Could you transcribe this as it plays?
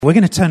We're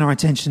going to turn our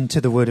attention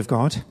to the Word of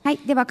God. はい、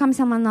では神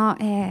様の、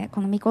こ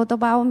の御言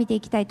葉を見て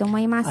いきたいと思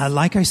います。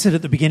Like I said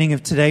at the beginning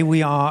of today,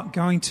 we are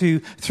going to,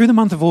 through the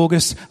month of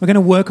August, we're going to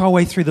work our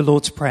way through the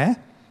Lord's Prayer.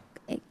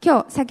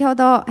 今日、先ほ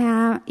ど、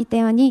言った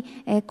ように、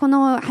こ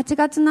の8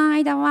月の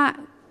間は、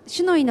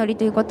主の祈り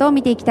ということを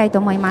見ていきたいと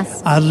思いま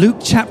す。Luke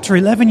chapter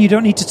 11, you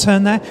don't need to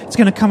turn there. It's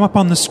going to come up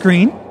on the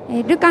screen.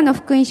 ルカの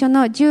福音書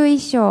の11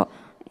章、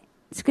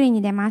スクリーン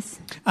に出ます。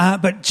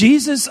But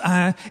Jesus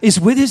is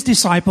with his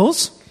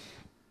disciples.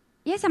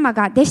 イエス様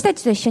が弟子た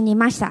ちと一緒にい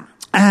ました。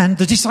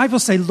And the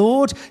disciples say,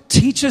 Lord,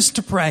 teach us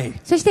to pray.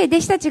 そして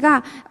弟子たち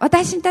が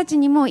私たち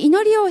にも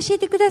祈りを教え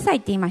てくださいっ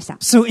て言いました。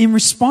So in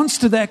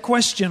response to their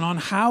question on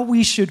how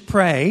we should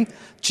pray,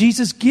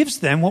 Jesus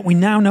gives them what we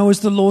now know as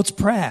the Lord's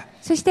Prayer.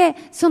 そして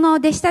その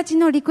弟子たち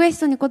のリクエス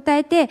トに応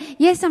えて、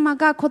イエス様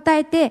が答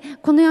えて、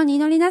このように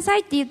祈りなさ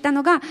いって言った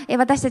のが、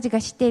私たちが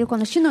知っているこ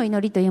の主の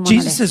祈りというもの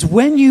です。Jesus says,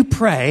 when you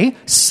pray,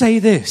 say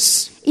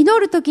this. 祈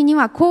るときに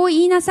はこう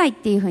言いなさいっ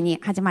ていうふうに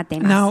始まって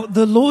います。Now,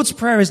 the Lord's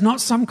Prayer is not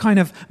some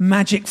kind of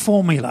magic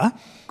formula.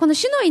 この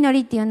主の祈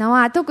りっていうの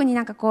は特に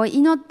なんかこう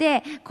祈っ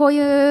てこうい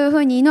うふ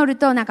うに祈る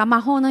となんか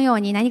魔法のよう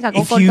に何か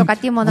が起こるとかっ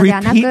ていうもので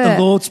はなく、 If you repeat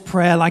the Lord's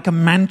Prayer like a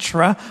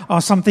mantra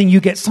or something, you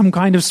get some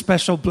kind of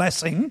special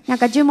blessing. なん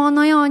か呪文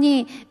のよう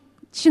に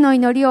主の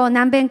祈りを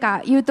何遍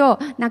か言うと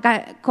なんか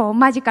こう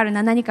マジカル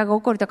な何かが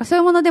起こるとかそうい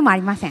うものでもあ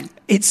りません。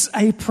 It's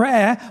a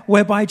prayer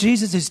whereby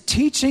Jesus is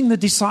teaching the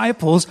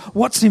disciples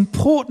what's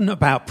important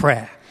about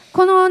prayer.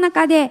 この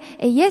中で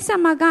イエス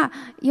様が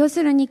要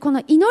するにこ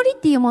の祈りっ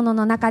ていうもの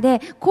の中で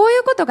こうい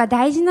うことが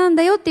大事なん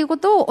だよっていうこ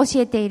とを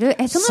教えている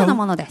そのような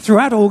ものです。 So,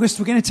 throughout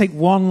August, we're going to take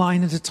one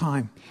line at a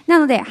time. な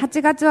ので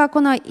8月はこ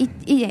の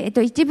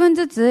一文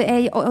ずつ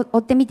追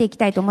って見ていき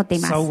たいと思ってい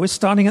ます。 So we're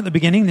starting at the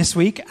beginning this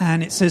week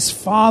and it says,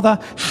 Father,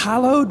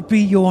 hallowed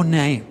be your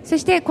name. そ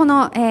してこ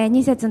の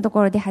2節のと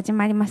ころで始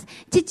まります。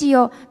父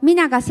よ、御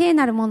名が聖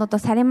なるものと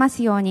されま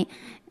すように。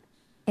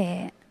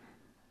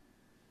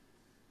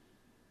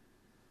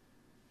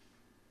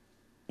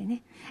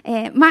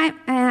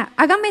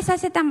あがめさ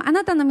せた、あ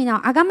なたの皆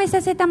をあがめ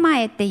させたま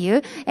えってい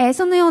う、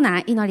そのよう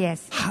な祈りで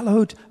す。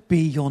Hallowed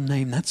be your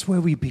name. That's where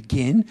we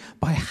begin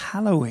by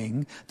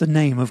hallowing the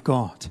name of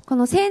God. こ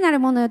の聖なる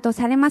ものと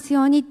されます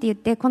ようにって言っ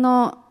て、こ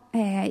の、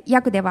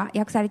訳では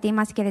訳されてい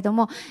ますけれど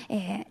も、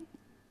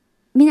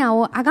皆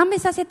をあがめ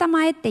させた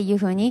まえっていう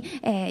ふうに、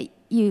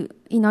いう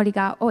祈り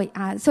が多い、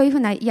そういうふう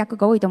な訳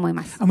が多いと思い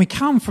ます。And we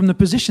come from the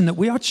position that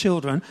we are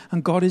children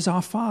and God is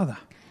our Father.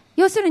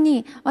 要する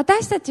に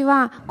私たち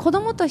は子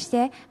供とし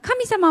て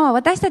神様は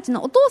私たち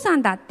のお父さ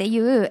んだってい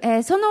う、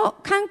その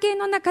関係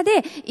の中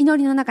で祈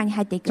りの中に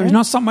入っていく。So he's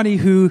not somebody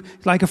who,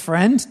 like a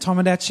friend,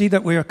 Tomodachi,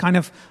 that we are kind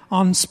of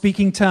on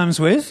speaking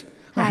terms with,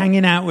 or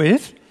hanging out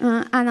with.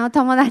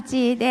 友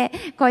達で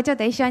こうちょっ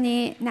と一緒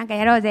になんか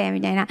やろうぜみ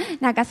たいな、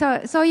なんか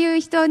そういう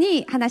人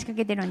に話しか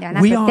けてるんでは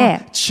なくて。 We are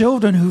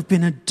children who've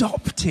been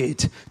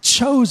adopted,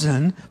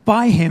 chosen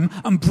by him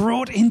and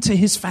brought into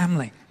his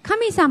family.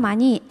 神様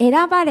に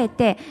選ばれ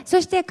て、そ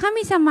して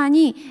神様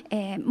に、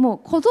もう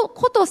子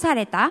とさ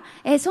れた、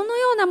その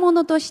ようなも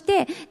のとし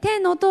て、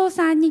天のお父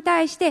さんに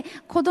対して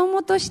子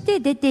供として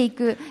出てい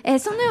く、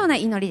そのような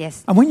祈りで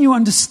す。And when you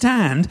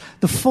understand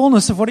the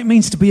fullness of what it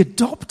means to be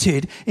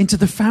adopted into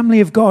the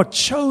family of God,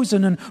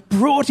 chosen and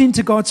brought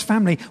into God's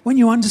family, when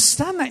you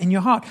understand that in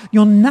your heart,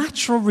 your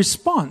natural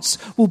response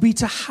will be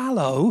to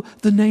hallow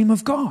the name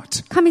of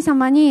God. 神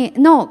様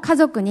の家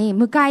族に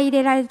迎え入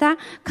れられた、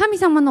神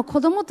様の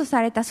子供と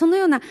された、その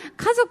ような家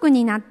族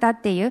になったっ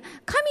ていう、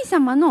神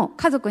様の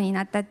家族に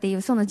なったってい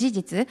うその事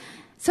実、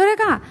それ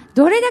が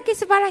どれだけ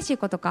素晴らしい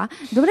ことか、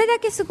どれだ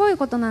けすごい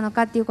ことなの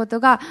かっていうこと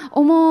が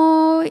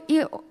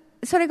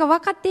それが分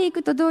かってい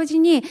くと同時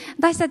に、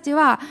私たち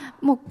は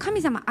もう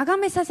神様あが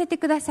めさせて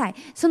ください、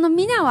その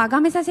皆をあ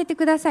がめさせて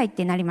くださいっ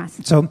てなりま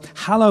す。 So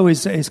hallow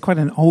is quite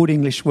an old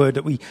English word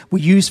that we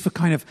use for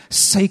kind of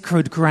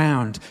sacred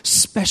ground,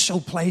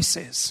 special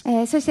places.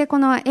 そしてこ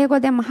の英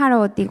語でもハ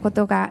ローっていう言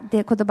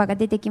葉が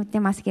出てきて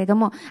ますけれど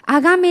も、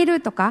あがめ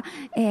るとか、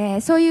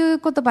そういう言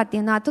葉って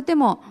いうのはとて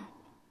も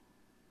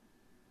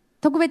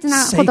特別な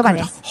言葉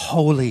です。 Sacred,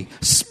 holy,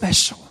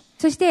 special.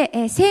 そし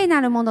て、聖な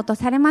るものと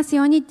されます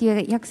ようにって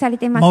いう訳され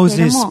ています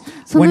けれども、 Moses,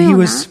 その when よ he う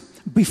な was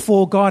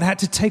before God, had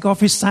to take off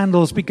his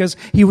sandals because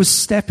he was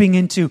stepping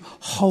into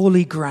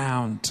holy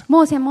ground.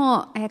 モーセ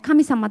も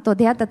神様と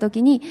出会った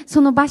時に、そ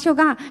の場所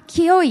が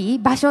清い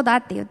場所だ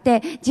って言っ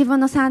て、自分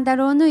のサンダ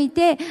ルを脱い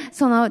で、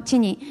その地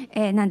に、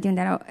なんて言うん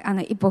だろ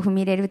う、一歩踏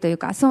み入れるという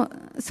か、そ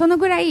の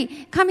ぐらい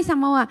神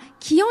様は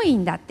清い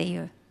んだってい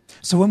う。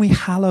So when we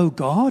hallow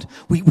God,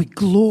 we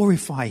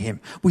glorify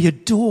him, we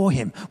adore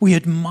him, we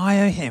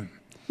admire him.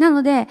 な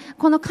ので、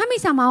この神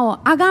様を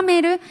崇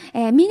める、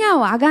皆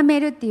を崇め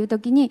るっていう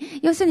時に、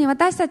要するに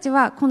私たち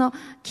はこの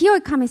清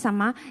い神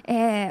様、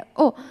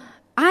を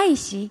愛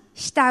し、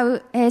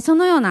慕う、そ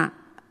のような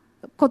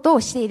こと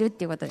をしているっ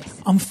ていうことで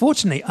す。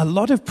Unfortunately, a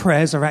lot of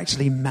prayers are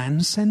actually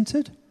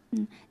man-centered.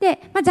 で、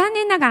残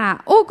念なが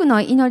ら多くの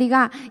祈り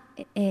が、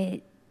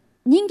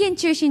人間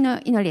中心の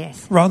祈りで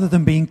す。rather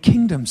than being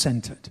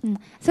kingdom-centered.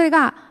 それ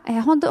が、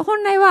本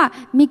来は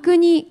御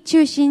国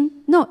中心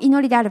の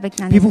祈りであるべき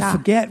なんです People が、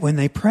 forget when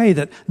they pray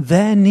that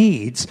their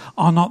needs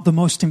are not the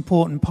most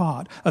important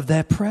part of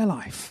their prayer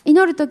life.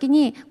 祈るとき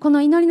にこ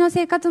の祈りの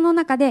生活の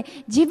中で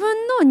自分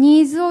の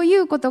ニーズを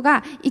言うこと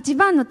が一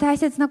番の大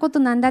切なこと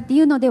なんだって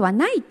いうのでは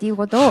ないっていう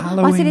ことを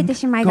忘れて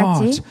しまいが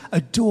God, ち。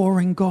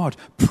 adoring God,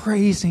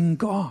 praising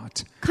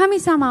God.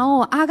 神様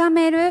を崇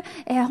める、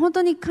本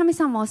当に神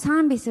様を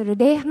賛美する、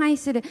礼拝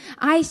する、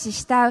愛し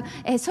慕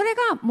う、それ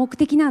が目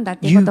的なんだっ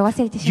ていうことを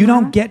忘れてし You ま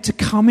う。 don't get to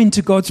come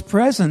into God's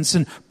presence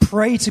and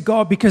pray to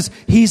God because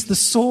He's the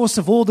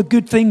source of all the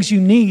good things you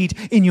need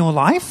in your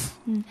life.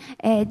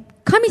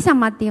 神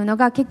様っていうの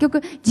が結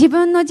局自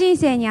分の人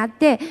生にあっ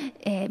て、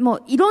も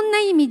ういろんな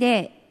意味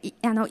でい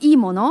い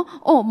もの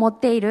を持っ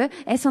ている、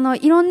その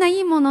いろんない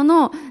いもの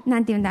の、な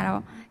んて言うんだろ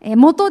う、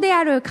元で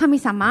ある神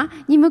様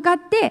に向かっ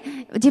て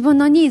自分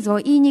のニーズを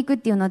言いに行くっ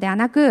ていうのでは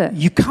なく、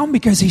 You come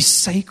because He's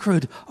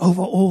sacred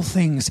over all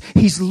things.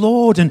 He's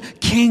Lord and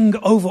King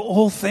over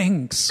all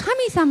things.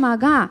 神様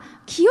が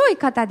清い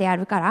方であ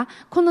るから、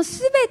この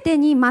すべて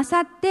に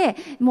勝って、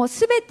もう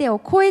すべて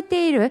を超え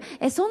ている、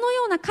その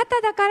ような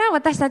方だから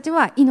私たち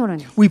は祈るん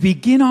です。We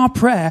begin our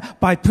prayer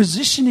by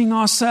positioning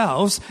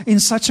ourselves in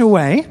such a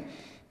way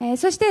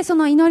そしてそ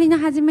の祈りの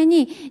始め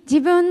に自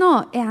分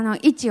の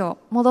位置を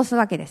戻す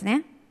わけです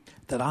ね。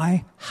that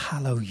I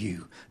hallow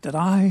you, that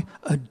I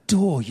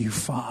adore you,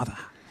 Father.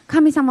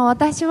 神様、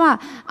私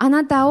はあ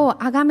なたを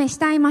崇めし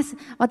たいます。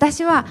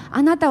私は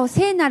あなたを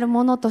聖なる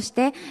ものとし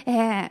て、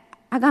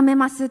崇め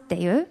ますって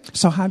いう。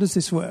So how does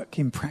this work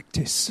in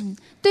practice?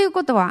 という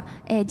ことは、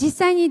実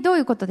際にどう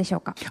いうことでしょ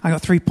うか。 I got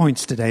 3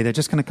 points today. They're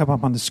just going to come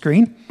up on the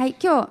screen. はい、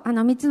今日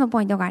3つの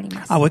ポイントがあり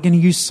ます。We're going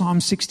to use Psalm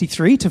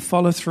 63 to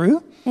follow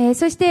through.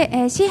 そし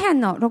て、詩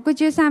編の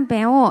63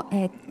編を、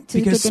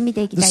続け Because て見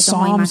ていき the たいと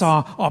思いま Psalms す。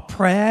 are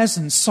prayers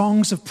and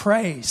songs of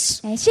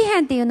praise. 詩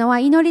編っていうのは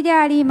祈りで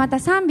あり、また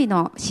賛美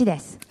の詩で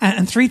す。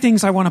And 3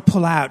 things I want to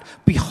pull out.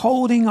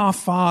 Beholding our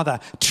Father,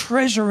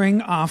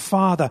 treasuring our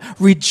Father,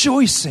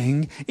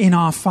 rejoicing in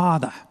our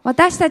Father.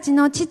 私たち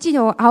の父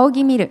を仰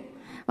ぎ見る。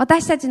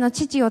私たちの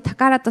父を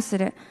宝とす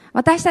る。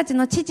私たち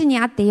の父に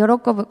あって喜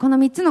ぶ。この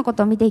3つのこ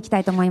とを見ていきた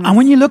いと思います。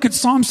And when you look at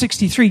Psalm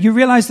 63, you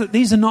realize that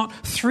these are not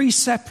 3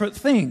 separate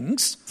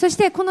things. そし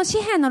てこの詩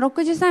編の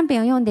63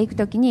編を読んでいく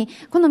ときに、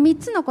この3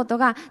つのこと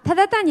がた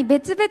だ単に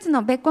別々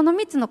の別個の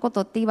3つのこ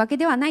とっていうわけ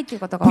ではないという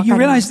ことが But 分 you か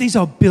りま realize す。these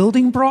are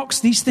building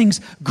blocks. These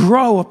things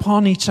grow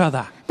upon each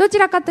other. どち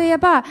らかといえ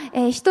ば、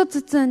一つ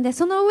積んで、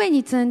その上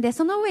に積んで、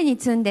その上に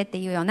積んでって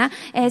いうような、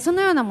そ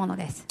のようなもの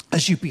です。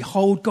As you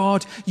behold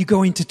God, you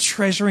go into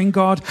treasuring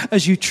God.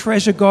 As you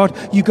treasure God,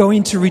 you go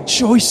into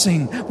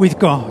rejoicing with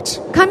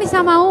God. 神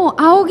様を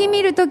仰ぎ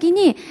見るとき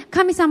に、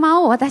神様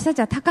を私たち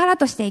は宝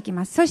としていき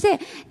ます。そして、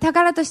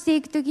宝として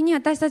いくときに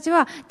私たち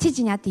は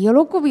父にあって喜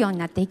ぶように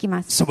なっていき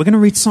ます。So we're going to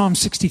read Psalm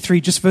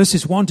 63, just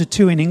verses 1 to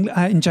 2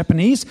 in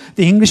Japanese.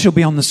 The English will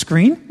be on the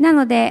screen. な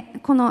ので、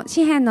この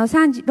詩編の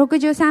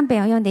63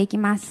編を読んでいき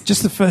ます。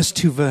 Just the first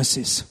 2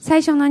 verses.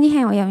 最初の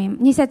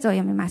2節を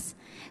読みます。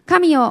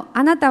神よ、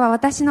あなたは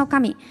私の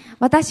神。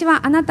私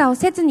はあなたを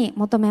切に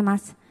求めま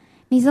す。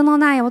水の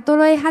ない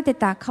衰え果て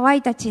た乾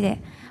いた地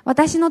で、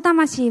私の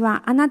魂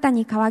はあなた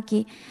に乾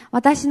き、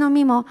私の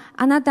身も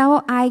あなた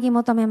を仰ぎ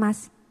求めま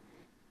す。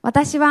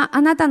私は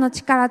あなたの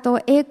力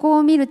と栄光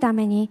を見るた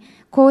めに、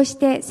こうし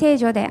て聖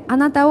女であ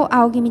なたを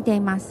仰ぎ見て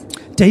います。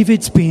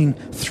David's being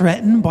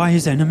threatened by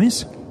his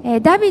enemies.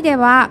 ダビデ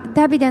は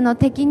ダビデの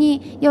敵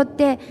によっ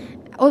て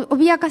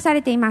脅かさ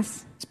れていま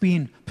す。He's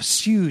being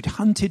pursued,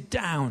 hunted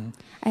down.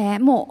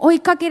 もう追い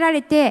かけら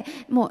れて、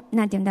もう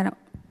なんて言うんだろ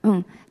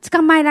う、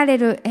捕まえられ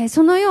る、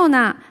そのよう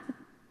な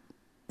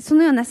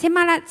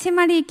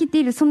迫りきって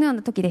いるそのよう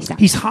な時でした。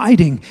He's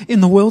hiding in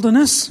the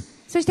wilderness.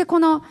 そしてこ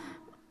の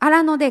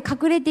荒野で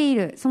隠れてい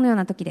るそのよう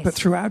な時で But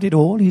す。 throughout it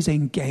all, he's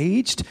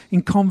engaged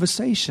in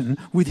conversation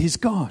with his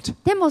God.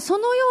 でもそ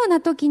のよう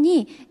な時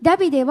にダ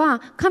ビデ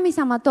は神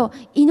様と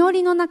祈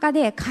りの中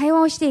で会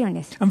話をしているん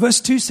です。 And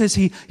verse 2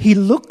 says he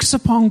looks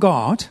upon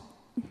God.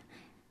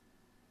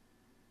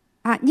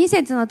 2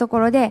節のとこ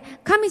ろで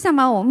神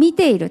様を見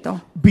ていると。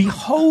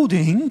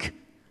Beholding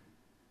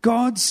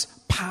God's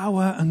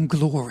power and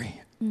glory.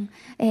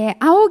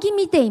 仰ぎ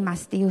見ていま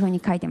すっていうふう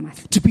に書いてま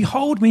す。 To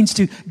behold means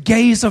to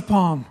gaze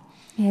upon,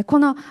 こ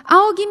の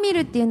仰ぎ見る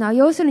っていうのは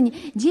要する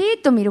にじー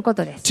っと見るこ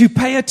とです。 to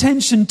pay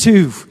attention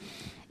to,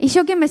 一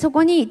生懸命そ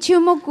こに注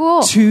目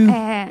を、注ぐ。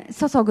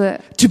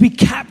to be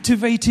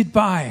captivated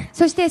by.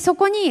 そしてそ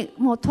こに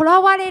もう囚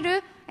われ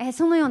る、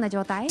そのような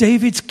状態。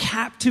 David's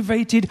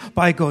captivated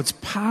by God's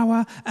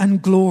power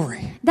and glory.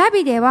 ダ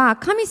ビデは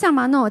神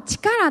様の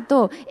力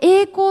と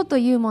栄光と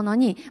いうもの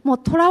にもう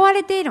囚わ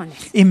れているんで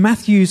す。In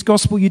Matthew's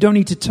Gospel, you don't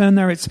need to turn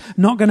there. It's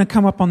not going to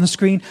come up on the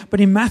screen.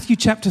 But in Matthew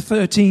chapter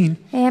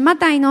 13, マ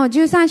タイの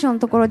13章の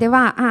ところで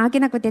は開け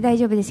なくて大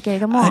丈夫ですけれ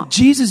ども、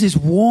Jesus is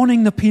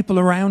warning the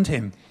people around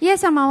him. イエ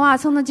ス様は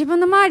その自分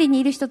の周りに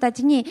いる人た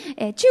ちに、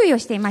注意を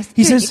していまし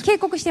た。 He says, 警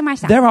告していま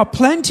した。 There are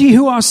plenty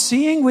who are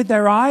seeing with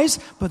their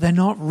eyes, but they're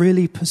not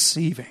really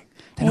perceiving.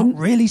 They're not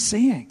really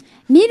seeing.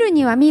 見る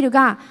には見る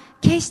が、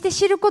決して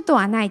知ること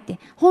はないって。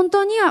本当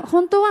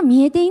は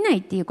見えていない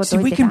っていうことを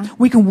See, 言ってた。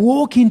we can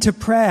walk into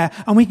prayer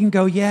and we can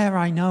go, yeah,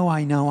 I know.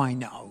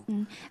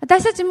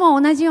 私たちも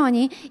同じよう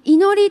に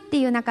祈りって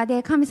いう中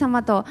で神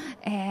様と、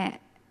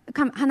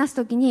話す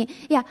ときに、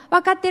いや、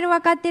分かってる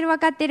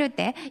っ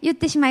て言っ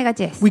てしまいが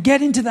ちです。We get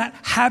into that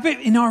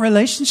habit in our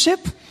relationship.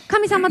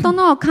 神様と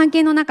の関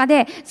係の中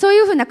で、そうい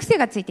うふうな癖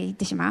がついていっ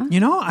てしまう。You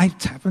know, it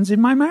happens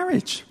in my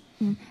marriage.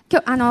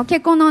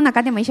 結婚の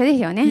中でも一緒で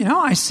すよね。You know,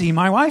 I see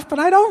my wife,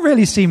 but I don't really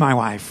see my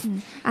wife.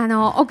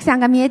 奥さん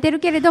が見えてる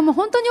けれども、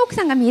本当に奥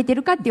さんが見えて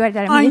るかって言われ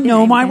たら見えてない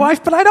I know みたい my な。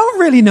wife, but I don't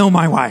really know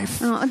my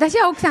wife. 私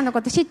は奥さんの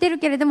こと知ってる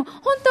けれども、本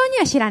当に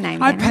は知らないみ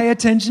た I いな。 pay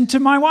attention to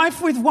my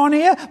wife with one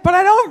ear, but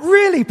I don't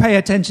really pay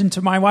attention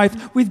to my wife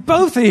with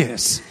both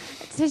ears.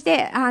 そし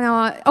て、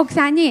奥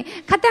さんに、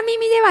片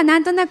耳ではな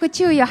んとなく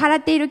注意を払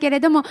っているけれ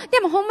ども、で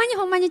もほん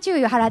まに注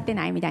意を払って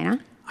ないみたいな。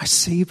I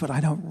see, but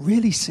I don't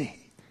really see.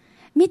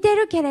 見て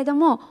るけれど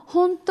も、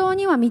本当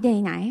には見て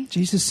いない。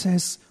Jesus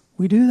says,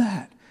 we do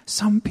that.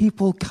 Some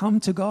people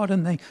come to God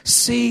and they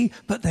see,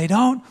 but they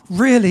don't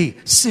really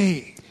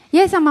see. イ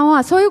エス様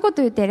はそういうこ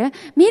とを言っている。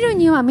見る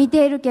には見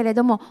ているけれ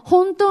ども、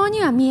本当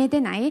には見え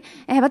てない。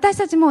私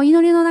たちも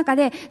祈りの中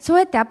でそう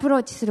やってアプロ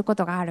ーチするこ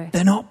とがある。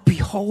They're not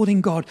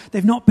beholding God.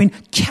 They've not been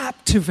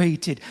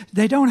captivated.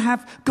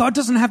 God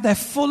doesn't have their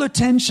full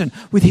attention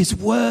with His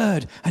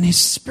Word and His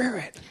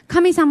Spirit.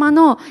 神様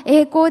の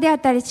栄光であっ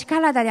たり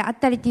力であっ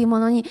たりというも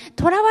のに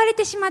とらわれ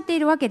てしまってい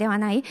るわけでは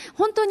ない。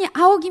本当に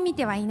仰ぎ見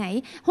てはいな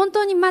い。本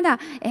当にまだ、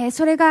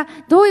それが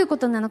どういうこ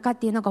となのかっ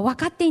ていうのが分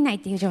かっていないっ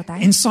ていう状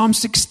態。In Psalm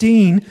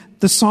 16,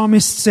 the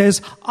psalmist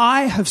says,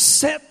 I have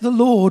set the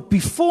Lord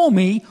before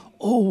me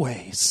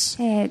always.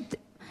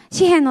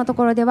 詩篇のと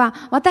ころでは、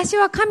私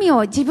は神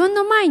を自分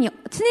の前に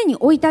常に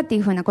置いたってい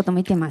うふうなことも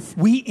言っています。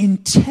We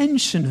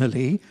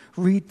intentionally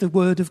read the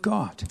Word of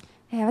God.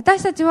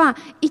 私たちは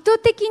意図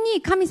的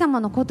に神様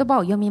の言葉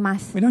を読みま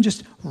す。We don't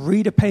just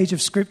read a page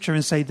of scripture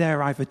and say,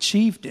 there, I've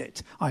achieved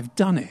it. I've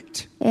done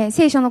it.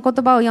 聖書の言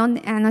葉を読ん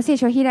で、聖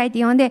書を開いて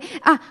読んで、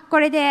こ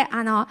れで、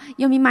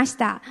読みまし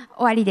た。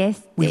終わりで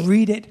す。We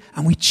read it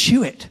and we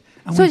chew it.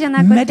 And そう we じゃ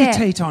なくて、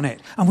meditate on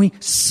it. And we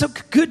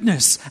suck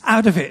goodness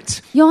out of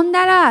it. 読ん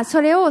だら、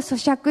それを咀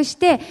嚼し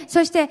て、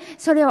そして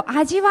それを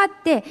味わ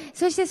って、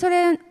そしてそ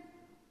れ、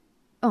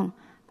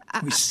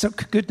We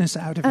suck goodness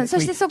out of it. そ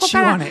して We そこ chew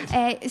から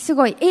on it. す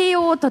ごい栄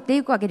養を取って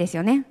いくわけです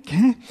よね。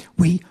Okay?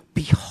 We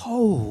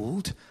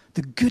behold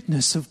the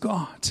goodness of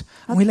God.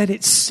 And we let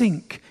it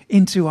sink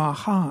into our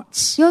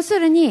hearts. 要す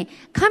るに、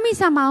神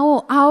様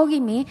を仰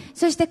ぎ見、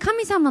そして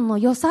神様の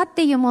良さっ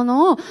ていうも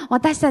のを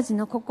私たち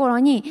の心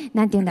に、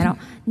なんて言うんだろう、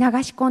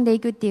流し込んでい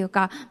くっていう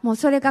か、もう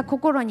それが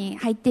心に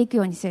入っていく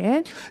ようにす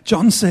る。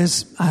John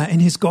says in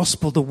his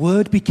gospel, the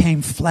word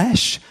became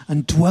flesh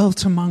and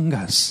dwelt among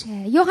us.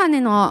 ヨハネ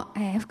の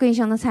福音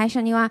書の最初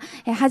には、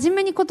初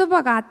めに言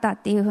葉があったっ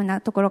ていうふうな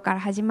ところか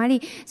ら始ま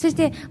り、そし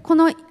てこ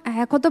の言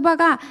葉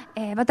が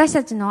私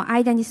たちの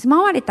間に住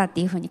まわれたって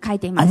いうふうに書い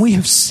ています。And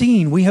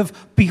we have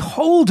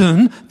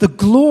beholden the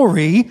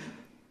glory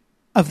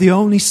of the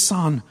only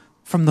Son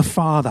from the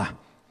Father,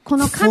 こ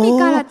の神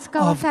から使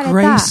わ full さ of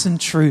れた、grace and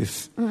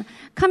truth.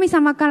 神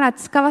様から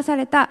使わさ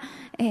れた、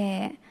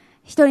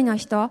一人の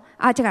人、違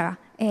うわ。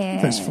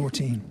Verse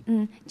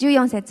 14.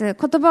 14節、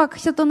言葉は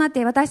人となっ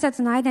て私た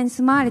ちの間に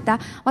住まわれた。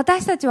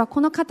私たちはこ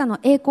の方の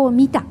栄光を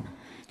見た。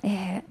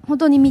本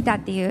当に見たっ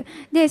ていう。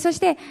で、そし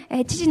て、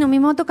父の身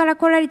元から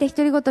来られた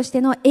一人子とし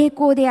ての栄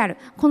光である。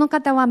この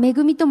方は恵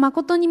みと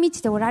誠に満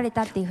ちておられ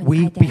たっていうふうに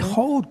書 We いてある。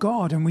behold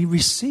God and we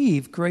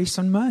receive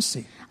grace and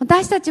mercy.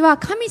 私たちは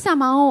神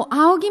様を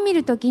仰ぎ見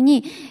るとき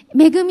に、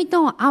恵み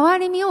と憐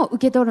れみを受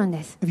け取るん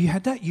です。Have you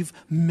had that? You've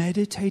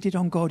meditated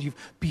on God. You've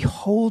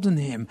beholden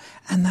Him.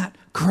 And that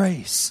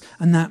grace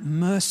and that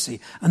mercy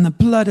and the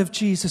blood of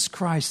Jesus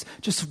Christ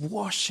just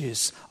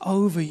washes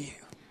over you.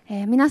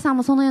 皆さん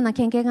もそのような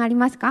経験があり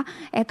ますか？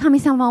神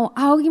様を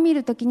仰ぎ見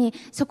るときに、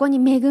そこに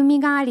恵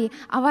みがあり、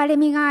憐れ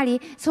みがあり、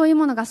そういう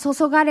ものが注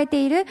がれ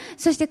ている。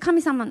そして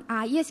神様、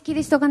イエス・キ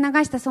リストが流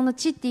したその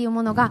血っていう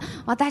ものが、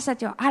私た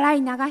ちを洗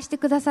い流して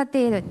くださっ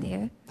ているってい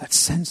う。That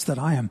sense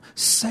that I am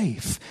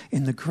safe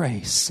in the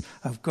grace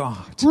of God.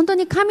 本当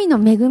に神の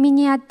恵み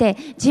にあって、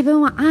自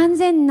分は安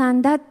全な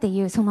んだってい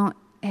う、その、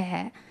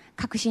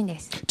確信で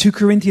す。2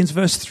 Corinthians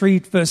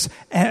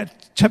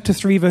chapter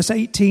 3 verse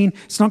 18.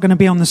 It's not going to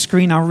be on the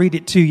screen. I'll read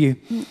it to you.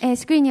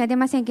 スクリーンには出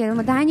ませんけれど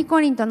も、第2コ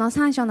リントの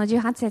3章の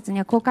18節に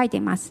はこう書いてい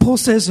ます。Paul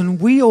says,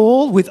 and we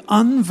all with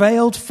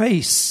unveiled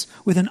face,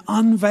 with an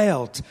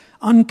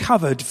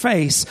uncovered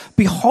face,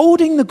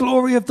 beholding the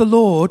glory of the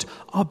Lord,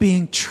 are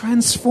being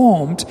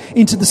transformed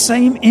into the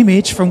same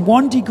image from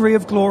one degree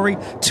of glory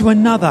to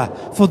another.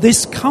 For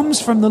this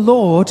comes from the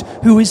Lord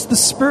who is the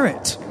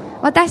Spirit.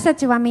 私た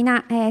ちは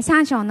皆、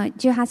3章の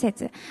18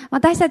節。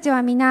私たち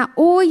は皆、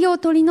覆いを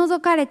取り除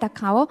かれた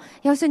顔、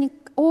要するに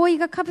覆い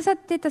がかぶさっ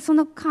てたそ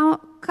の顔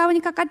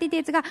にかかっていた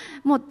やつが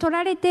もう取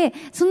られて、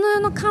そのよ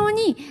うな顔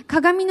に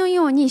鏡の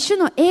ように主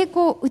の栄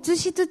光を映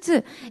しつ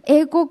つ、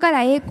栄光か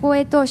ら栄光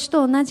へと主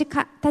と同じ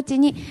形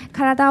に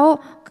体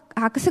を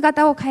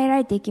姿を変えら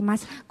れていきま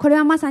す。これ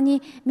はまさ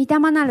に御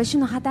霊なる主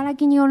の働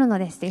きによるの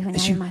ですというふうに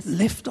あります。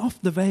As you lift off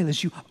the veil,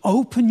 as you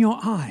open your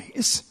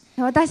eyes,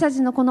 私た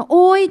ちのこの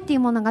覆いっていう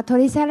ものが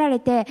取り去られ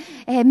て、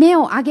目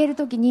を上げる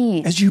とき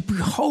に、as you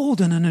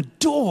behold and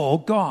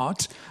adore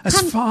God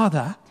as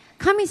Father,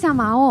 神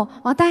様を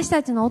私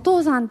たちのお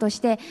父さんとし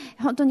て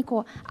本当に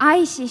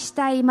愛しし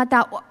たい、ま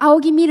た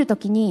仰ぎ見ると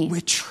きに、we're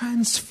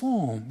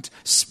transformed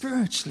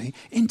spiritually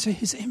into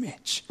His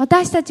image.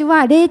 私たち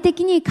は霊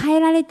的に変え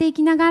られてい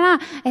きなが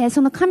ら、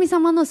その神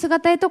様の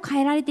姿へと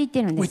変えられていって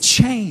いるんで We're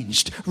す。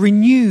 changed,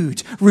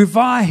 renewed,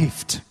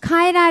 revived.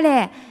 変えら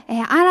れ、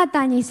新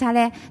たにさ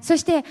れ、そ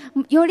して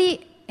よ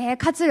り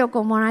活力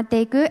をもらっ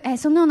ていく、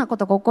そのようなこ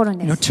とが起こるん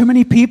で You know, す。 too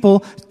many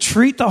people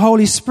treat the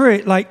Holy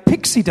Spirit like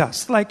pixie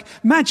dust, like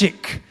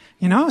magic.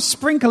 You know,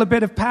 sprinkle a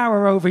bit of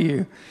power over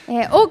you.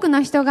 多く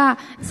の人が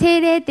聖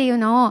霊っていう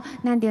のを、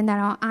なんて言うんだ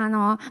ろ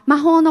う、魔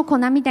法の粉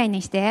みたい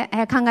にして、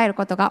考える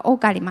ことが多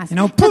くあります。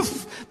 You know,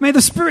 poof, may the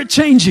Spirit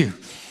change you.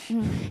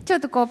 ちょっ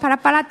とパラ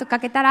パラっとか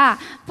けたら、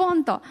ポ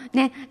ンと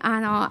ね、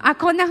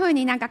こんな風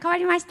になんか変わ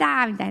りまし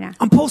た、みたいな。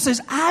And Paul says,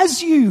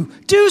 as you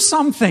do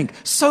something,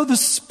 so the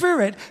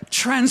Spirit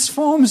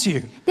transforms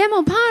you. で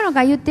もパウロ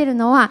が言ってる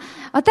のは、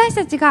私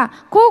たちが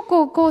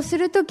こうす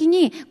るとき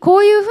に、こ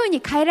ういう風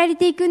に変えられ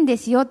ていくんで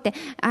すよって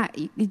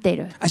言ってい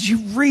る。As you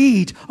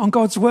read on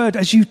God's word,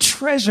 as you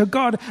treasure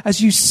God,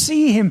 as you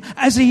see Him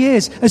as He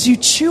is, as you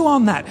chew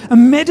on that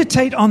and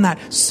meditate on that,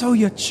 so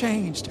you're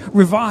changed,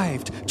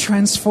 revived,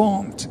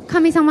 transformed.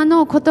 神様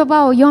の言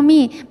葉を読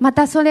み、ま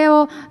たそれ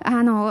を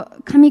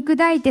噛み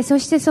砕いて、そ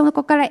してそ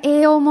こから栄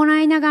養をもら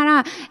いなが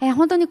ら、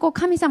本当に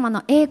神様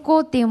の栄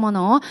光っていうも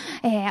のを、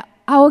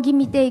仰ぎ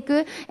見てい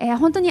く、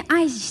本当に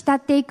愛し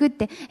慕っていくっ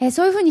て、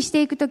そういうふうにし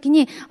ていくとき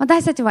に、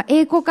私たちは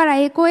栄光から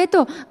栄光へ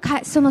と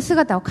その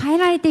姿を変え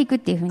られていくっ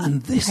ていうふうに書 And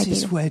いて this い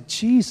is る。 where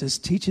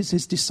Jesus teaches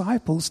His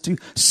disciples to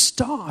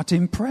start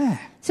in prayer.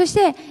 そし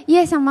てイ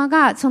エス様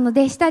がその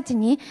弟子たち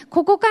に、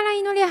ここから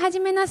祈り始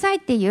めなさいっ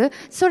ていう、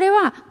それ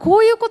はこ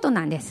ういうこと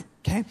なんです。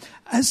Okay?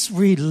 As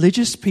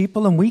religious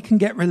people, and we can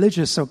get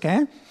religious,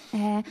 okay?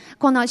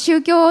 この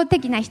宗教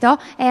的な人、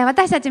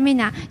私たちみん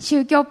な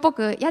宗教っぽ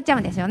くやっちゃう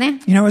んですよ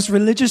ね。You know, as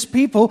religious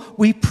people,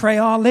 we pray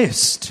our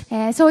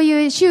list. そう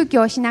いう宗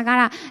教をしな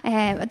が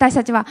ら、私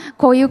たちは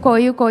こういう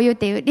っ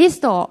ていうリス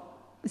トを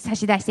差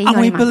し出して祈 And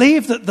we ります。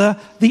 believe that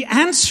the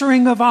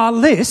answering of our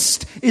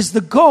list is the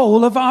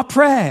goal of our そ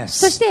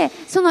prayers. して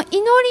その祈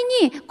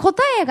りに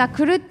答えが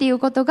来るっていう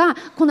ことが、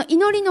この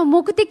祈りの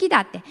目的だ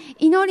って、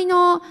祈り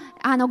の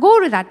ゴー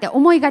ルだって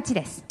思いがち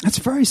です。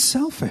 That's very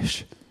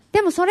selfish.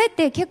 でもそれっ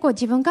て結構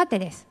自分勝手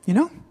です。 You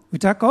know,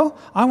 Utako,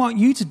 I want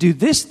you to do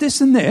this,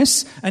 this, and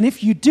this. And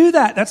if you do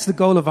that, that's the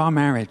goal of our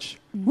marriage.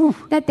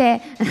 だっ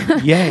て、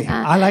Yay,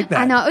 I like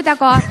that. 歌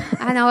子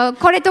は、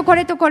これとこ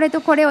れとこれ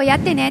とこれをやっ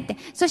てねって。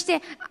そし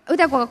て、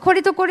歌子がこ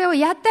れとこれを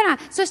やったら、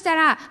そした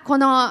ら、こ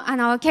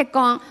の、結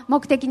婚、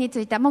目的に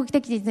ついたっ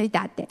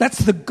て。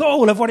That's the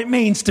goal of what it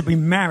means to be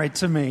married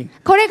to me.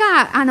 これ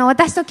が、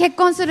私と結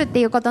婚するっ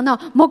ていうことの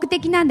目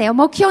的なんだよ、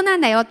目標な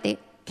んだよって。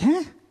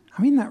Okay?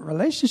 I mean, that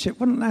relationship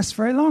wouldn't last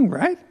very long,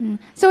 right?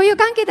 そういう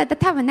関係だった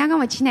ら多分長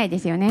持ちしないで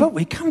すよね。 But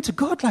we come to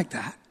God like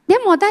that. で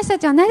も私た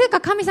ちはなぜ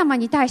か神様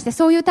に対して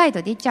そういう態度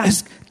で言っちゃう。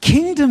 As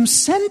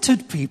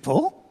kingdom-centered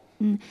people,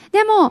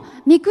 でも、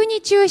御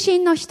国中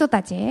心の人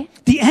たち、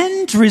 the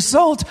end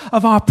result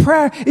of our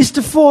prayer is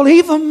to fall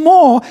even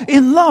more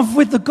in love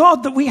with the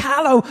God that we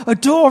hallow,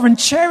 adore, and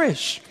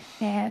cherish.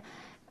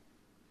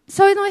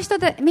 そういう人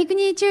たち、御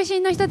国中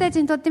心の人た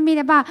ちにとってみ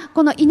れば、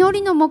この祈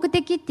りの目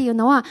的っていう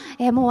のは、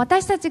もう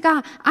私たち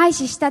が愛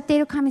し慕ってい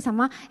る神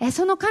様、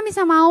その神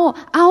様を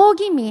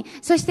仰ぎ見、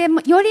そして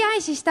より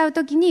愛し慕う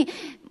ときに、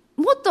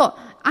もっと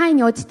愛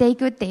に落ちてい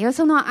くっていう、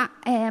その、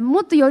も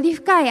っとより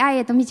深い愛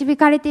へと導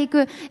かれてい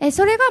く、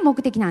それが目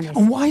的なんです。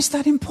 And why is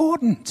that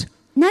important?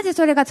 なぜ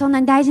それがそんな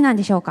に大事なん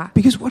でしょうか？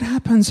 Because what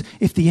happens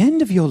if the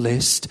end of your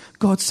list,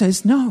 God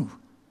says no?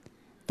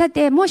 だっ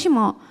てもし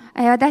も、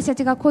私た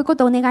ちがこういうこ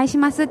とをお願いし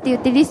ますって言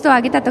ってリストを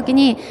上げたとき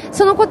に、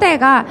その答え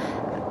が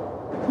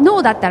ノ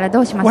ーだったらど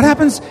うします What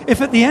か？ happens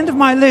if at the end of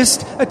my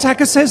list,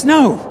 attacker says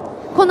no?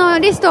 この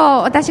リスト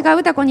を私が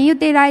歌子に言っ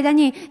ている間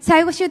に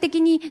最後終的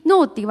に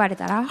ノーって言われ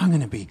たら、 I'm going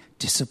to be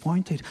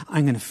disappointed.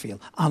 I'm going to feel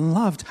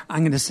unloved. I'm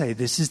going to say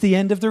this is the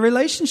end of the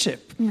relationship.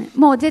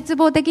 もう絶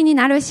望的に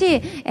なる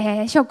し、シ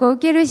ョックを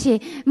受ける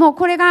し、もう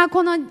これが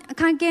この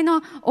関係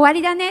の終わ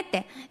りだねっ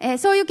て、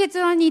そういう結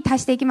論に達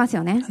していきます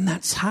よね。 And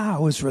that's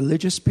how, as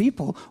religious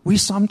people, we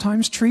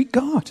sometimes treat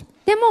God.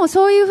 でも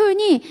そういうふう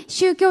に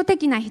宗教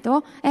的な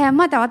人、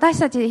また私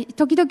たち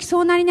時々そ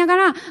うなりなが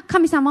ら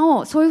神様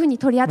をそういうふうに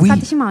取り We 扱っ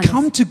てしまうんです。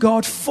 come to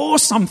God for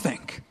something.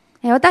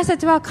 私た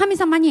ちは神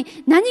様に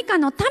何か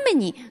のため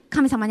に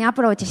神様にア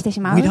プローチして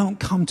しまう。 We don't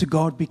come to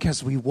God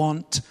because we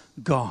want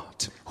God.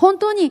 本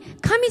当に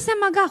神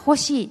様が欲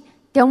しいっ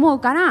て思う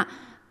から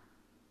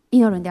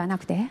祈るんではな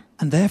くて、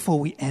 And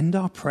therefore we end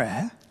our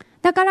prayer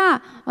だか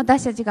ら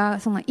私たち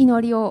がその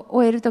祈りを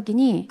終えるとき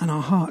に、 and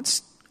our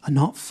hearts are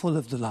not full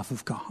of the love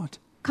of God.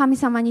 神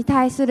様に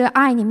対する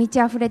愛に満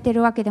ち溢れてい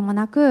るわけでも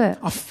なく、Our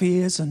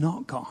fears are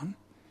not gone.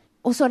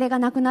 恐れが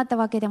なくなった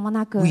わけでも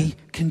なく、 We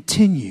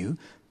continue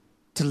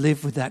to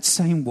live with that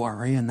same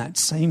worry and that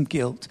same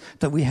guilt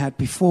that we had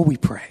before we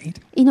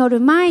prayed. 祈る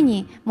前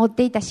に持っ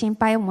ていた心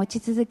配を持ち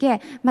続け、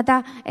ま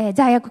た、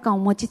罪悪感を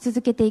持ち続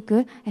けてい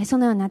く、そ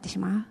のようになってし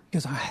まう。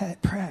Because our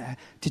prayer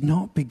did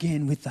not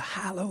begin with the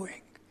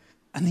hallowing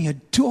and the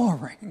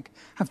adoring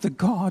of the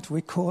God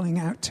we're calling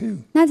out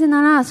to. なぜ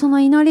なら、その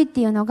祈りっ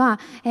ていうのが、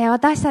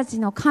私たち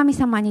の神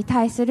様に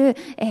対する、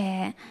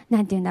な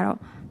んて言うんだろう。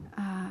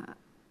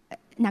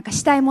なんか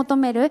慕い求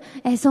める、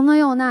その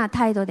ような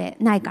態度で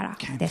ないから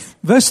です。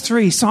Verse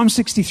 3, Psalm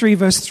 63,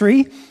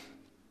 verse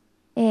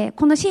 3.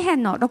 この詩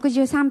編の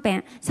63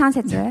編3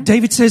節。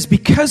David says,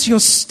 Because your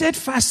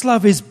steadfast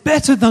love is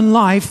better than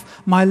life,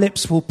 my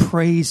lips will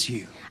praise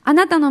you. あ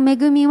なたの恵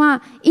み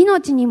は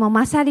命にも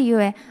勝る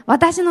ゆえ、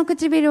私の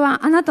唇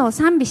はあなたを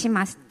賛美し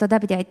ますとダ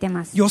ビデは言ってい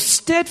ます。Your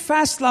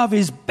steadfast love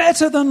is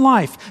better than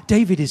life.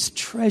 David is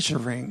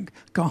treasuring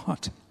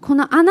God. こ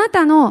のあな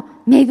たの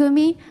恵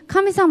み、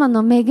神様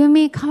の恵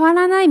み、変わ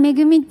らない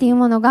恵みっていう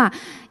ものが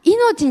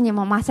命に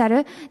も勝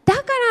る。だ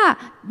から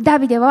ダ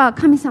ビデは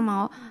神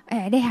様を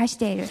礼拝し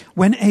ている。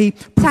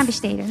賛美し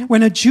ている。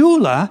When a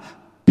jeweler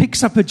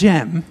picks up a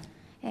gem,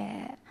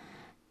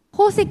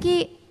 宝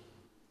石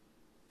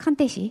鑑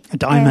定士 a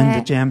diamond,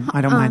 a gem,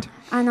 I don't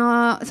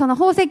mind. その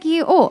宝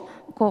石を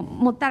こう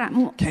持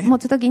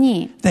つとき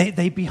に、they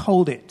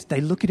behold it, they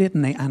look at it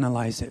and they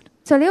analyze it.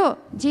 それを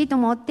じーっと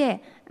持っ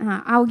て、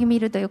仰ぎ見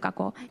るというか、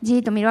こうじー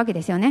っと見るわけ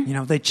ですよね。You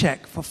know, they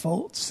check for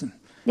faults.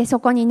 で、そ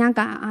こになん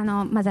か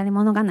混ざり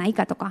物がない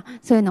かとか、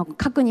そういうのを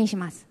確認し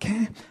ます。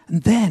Okay?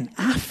 And then,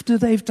 after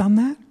they've done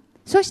that,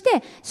 そし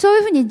て、そうい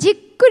うふうにじっ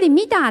くり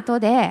見た後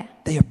で、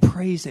they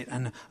appraise it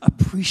and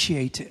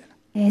appreciate it.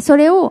 そ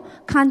れを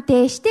鑑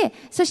定して、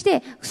そし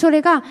てそ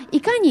れがい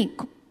かに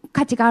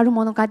価値がある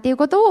ものかという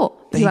こと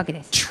を言うわけ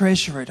です。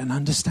Treasure it and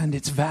understand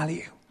its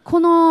value. こ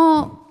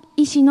の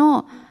石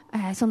の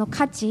その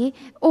価値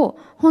を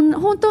本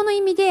当の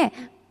意味で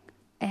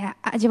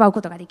味わう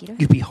ことができる。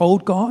You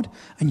behold God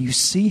and you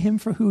see Him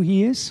for who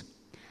He is.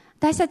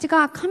 私たち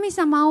が神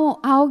様を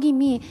仰ぎ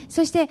見、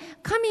そして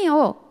神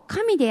を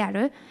神であ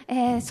る、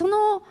そ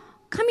の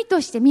神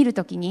として見る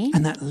ときに、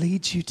 And that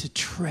leads you to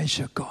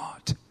treasure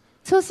God.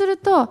 そうする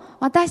と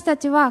私た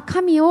ちは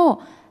神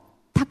を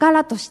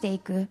宝としてい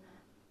く。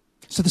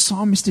So the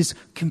psalmist is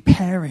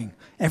comparing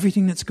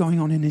everything that's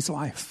going on in his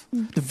life,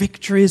 the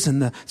victories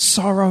and the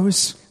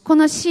sorrows. こ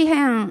の詩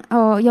篇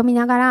を読み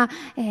ながら、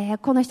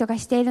この人が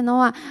しているの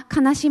は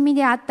悲しみ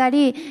であった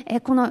り、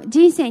この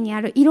人生に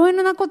あるいろい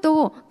ろなこ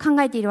とを考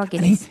えているわけ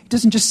And で he す。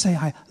 doesn't just say,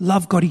 I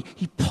love God.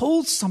 He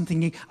pulls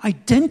something, he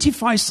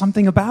identifies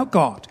something about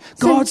God.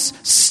 God's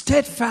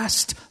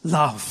steadfast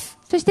love.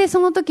 そしてそ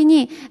の時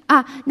に、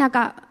なん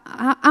か、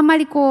あんま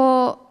り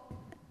こ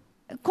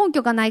う、根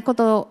拠がないこ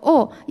と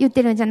を言っ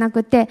てるんじゃな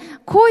くて、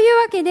こういう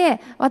わけ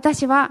で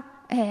私は、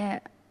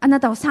あな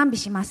たを賛美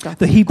しますと。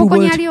ここ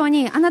にあるよう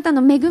に、あなた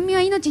の恵み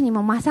は命に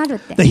も勝るっ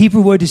て。The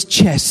Hebrew word is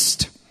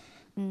chest.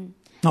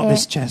 Not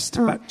this chest,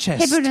 but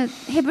chest.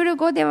 ヘブル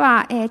語で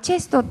は、チェ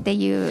ストって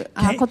いう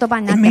言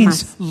葉になっ It てま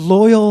す。 means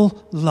loyal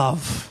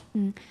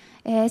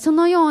love. そ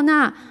のよう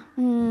な、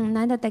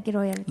何だったっけ、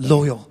ロイヤル。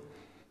Loyal.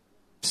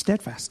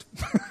 Steadfast.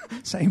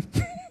 Same.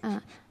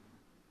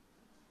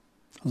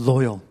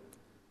 Loyal.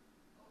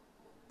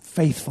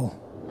 Faithful.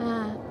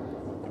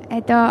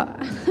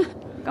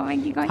 ごめ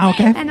ん、聞こえ。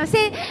Okay.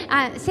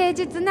 誠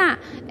実な、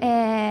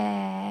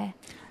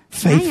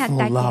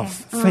Faithful love.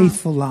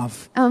 Faithful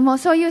love. もう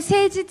そういう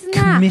誠実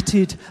な、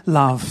Committed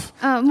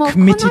love. もうこ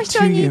の Committed 人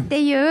to に you. っ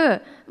てい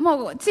う、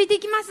もうついてい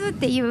きますっ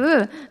ていう、も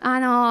う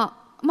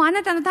あ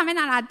なたのため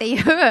ならってい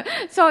う、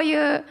そうい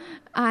う、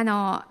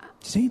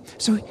See?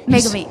 So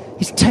恵み。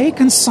he's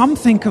taken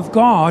something of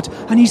God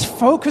and he's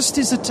focused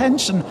his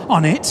attention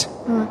on it.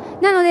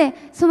 なので、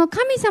その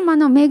神様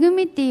の恵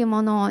みっていう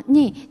もの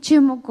に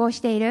注目をし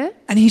ている。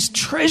And he's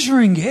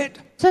treasuring it.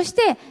 そし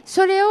て、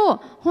それを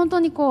本当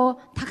にこ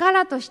う、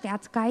宝として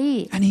扱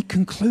い、 And he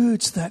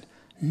concludes that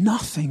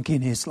nothing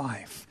in his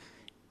life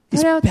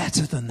is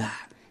better than that.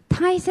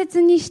 大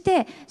切にし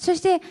て、そ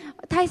して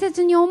大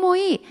切に思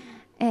い、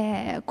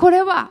こ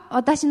れは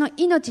私の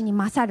命に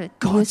勝るっ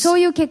ていう、そう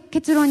いう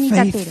結論に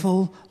至っている。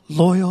Faithful,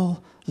 loyal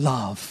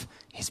love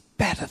is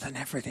better than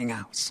everything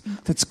else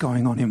that's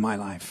going on in my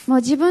life. も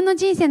う自分の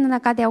人生の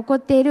中で起こっ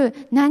てい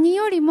る何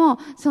よりも、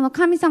その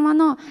神様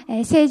の、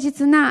誠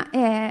実な、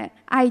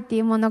愛ってい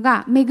うもの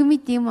が、恵みっ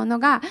ていうもの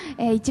が、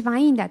一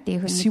番いいんだってい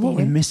うふうに See 言 what っ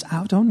てい we る。 miss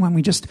out on when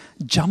we just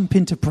jump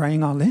into praying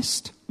our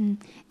list?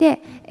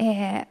 で、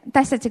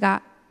私たち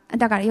が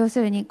だから要す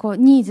るにこう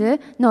ニーズ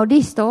の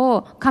リスト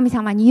を神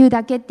様に言う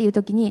だけっていう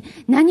時に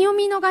何を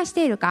見逃し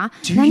ているか、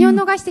何を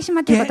逃してし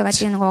まっていることかっ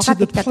ていうのが分かっ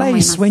てきたと思い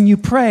ます。When you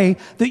pray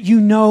that you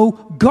know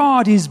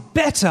God is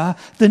better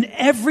than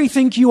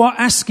everything you are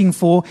asking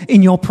for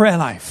in your prayer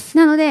life.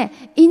 なので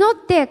祈っ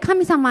て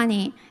神様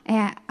に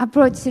アプ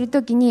ローチする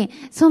ときに、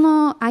そ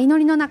の祈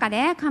りの中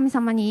で神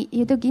様に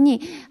言うとき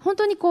に、本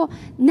当にこう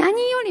何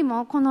より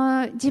もこ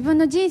の自分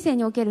の人生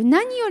における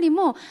何より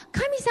も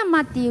神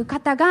様っていう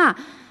方が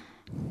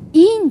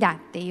いいんだ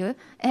っていう、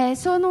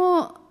そ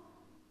の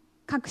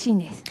確信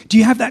です。Do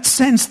you have that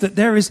sense that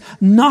there is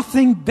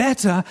nothing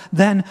better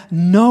than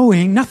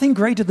knowing, nothing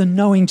greater than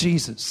knowing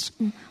Jesus?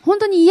 本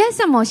当にイエス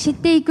様を知っ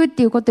ていくっ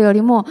ていうことよ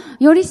りも、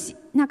より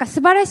なんか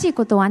素晴らしい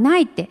ことはな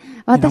いって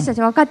私た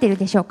ちは分かっている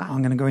でしょうか。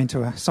I'm going to go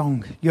into a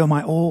song. You're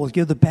my all,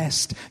 you're the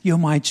best, you're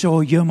my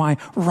joy, you're my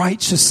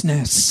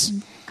righteousness.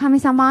 神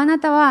様あな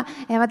たは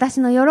私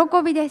の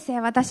喜びです。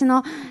私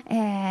の、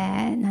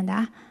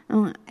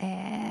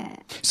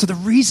So the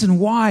reason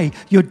why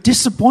you're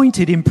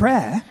disappointed in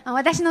prayer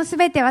私のす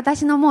べて、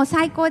私のもう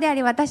最高であ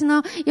り、私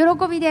の喜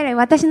びであり、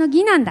私の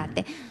義なんだっ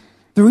て。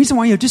The reason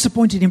why you're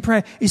disappointed in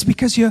prayer is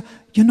because you're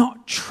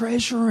not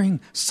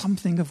treasuring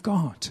something of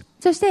God.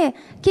 そして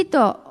きっ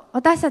と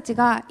私たち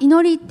が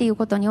祈りっていう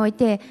ことにおい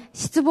て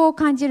失望を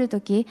感じると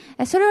き、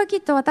それはきっ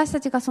と私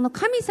たちがその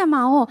神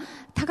様を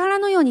宝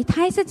のように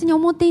大切に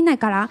思っていない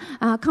か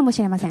らかも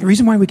しれません。The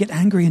reason why we get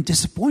angry and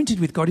disappointed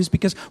with God is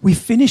because we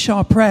finish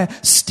our prayer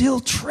still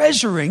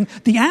treasuring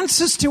the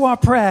answers to our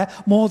prayer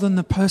more than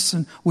the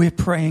person we're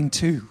praying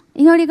to.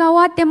 祈りが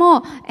終わって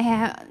も、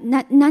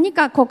何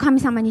かこう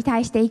神様に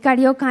対して怒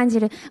りを感じ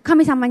る、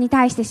神様に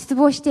対して失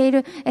望してい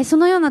る、そ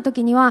のような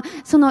時には、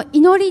その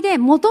祈りで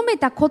求め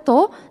たこ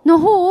との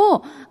方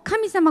を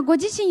神様ご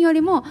自身よ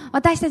りも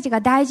私たち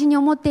が大事に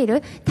思ってい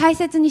る、大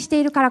切にし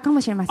ているからかも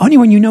しれません。Only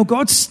when you know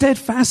God's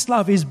steadfast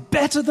love is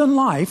better than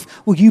life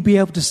will you be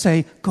able to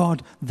say,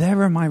 God, there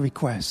are my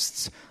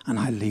requests and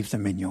I leave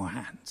them in your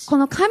hands. こ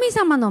の神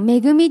様の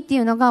恵みってい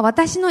うのが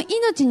私の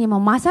命にも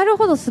勝る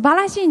ほど素晴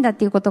らしいんだっ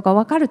ていうことが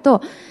分かる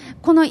と、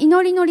この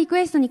祈りのリク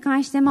エストに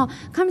関しても、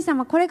神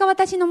様これが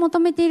私の求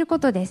めているこ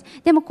とです。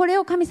でもこれ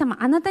を神様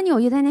あなたにお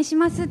委ねし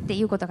ますって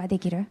いうことがで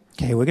きる。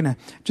Okay, we're going to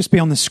just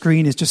be on the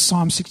screen is just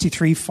Psalm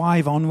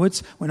 63:5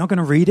 onwards. We're not going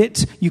to read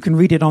it. You can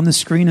read it on the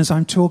screen as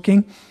I'm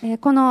talking.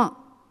 この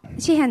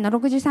詩編の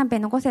63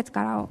編の5節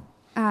か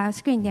ら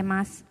スクリーンに出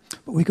ます。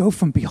But we go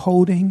from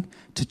beholding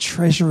to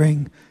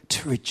treasuring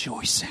to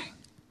rejoicing.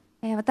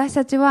 私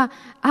たちは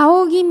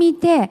仰ぎ見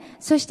て、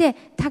そして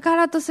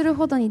宝とする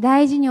ほどに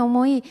大事に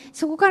思い、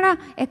そこから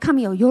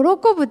神を喜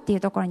ぶっていう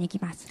ところに行き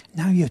ます。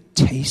Now you're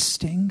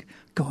tasting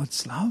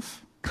God's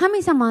love.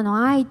 神様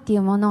の愛ってい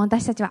うものを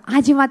私たちは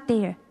味わって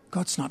いる。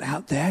God's not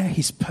out there.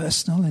 He's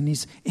personal and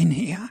he's in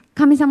here.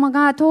 神様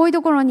が遠い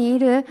ところにい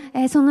る、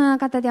そのような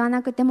方では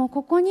なくて、もう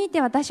ここにい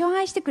て私を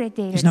愛してくれ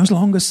ている。He's no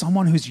longer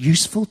someone who's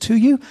useful to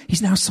you.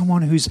 He's now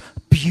someone who's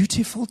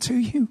beautiful to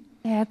you.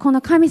 この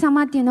神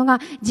様っていうの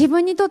が自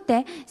分にとっ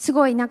てす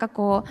ごいなんか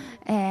こ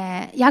う、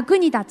役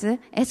に立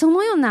つ、そ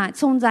のような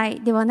存在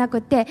ではな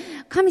くて、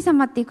神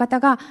様っていう方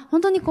が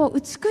本当にこう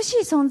美しい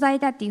存在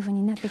だっていうふう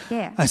になってき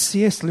て、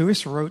C.S.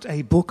 Lewis wrote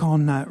a book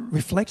on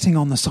reflecting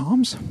on the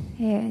Psalms.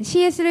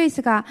 C.S. ルイ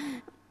スが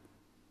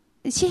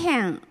詩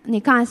編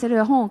に関す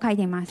る本を書い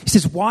ています。He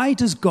says, why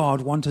does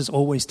God want us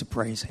always to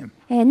praise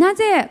him? な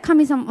ぜ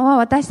神様は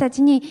私た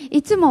ちに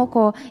いつも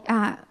こう、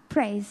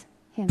praise him.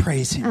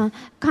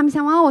 神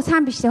様を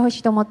賛美してほし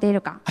いと思っている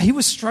か。He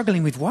was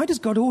struggling with why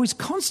does God always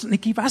constantly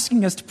keep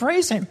asking us to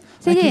praise him?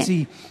 Like, is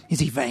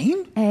he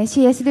vain?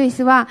 C.S. ルイ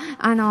スは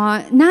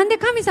なんで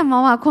神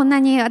様はこんな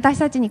に私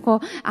たちにこ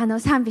う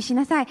賛美し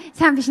なさいっ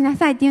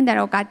て言うんだ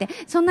ろうかって、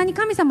そんなに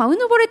神様はう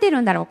ぬぼれてる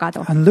んだろうか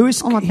と思って。And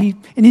Lewis,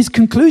 in his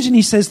conclusion,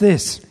 he says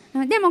this.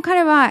 でも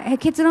彼は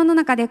結論の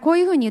中でこう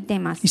いうふうに言ってい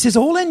ます。He says,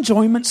 all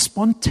enjoyment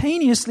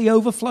spontaneously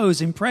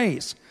overflows in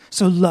praise.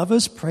 So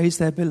lovers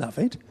praise their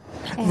beloved.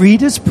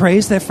 Readers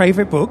praise their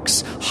favorite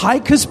books.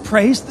 Hikers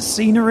praise the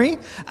scenery.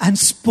 And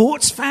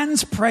sports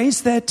fans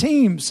praise their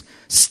teams.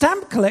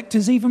 Stamp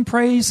collectors even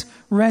praise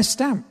rare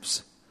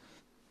stamps.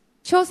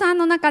 称賛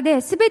の中で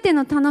全て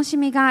の楽し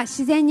みが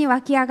自然に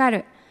湧き上が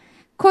る。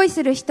恋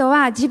する人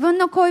は自分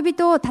の恋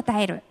人を称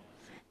える。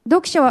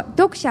読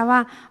者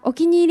はお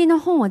気に入りの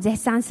本を絶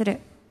賛する。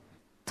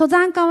登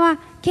山家は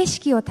景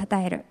色を称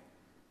える。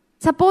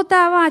サポー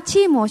ターは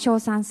チームを称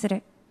賛す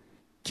る。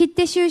切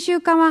手収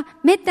集家は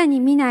めったに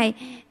見ない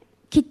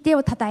切手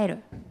を称え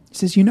る。He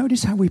says, you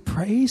notice how we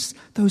praise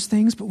those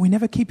things, but we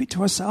never keep it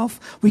to ourselves.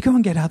 We go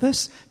and get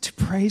others to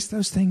praise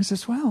those things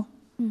as well.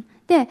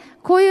 で、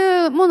こう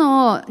いうも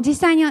のを実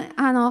際に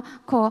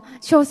こう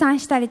称賛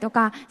したりと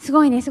か、す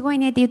ごいねっ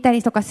て言った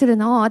りとかする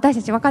のを私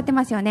たち分かって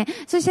ますよね。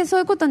そしてそう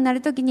いうことにな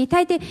るときに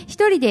大抵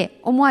一人で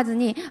思わず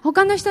に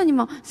他の人に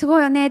もすご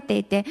いよねって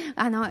言って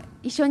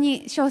一緒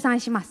に称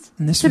賛します。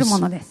するも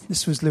のです。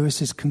This was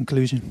Lewis's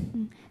conclusion.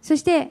 そ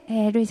して、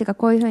ルイスが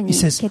こういうふうに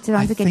結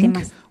論付けてい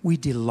ます。We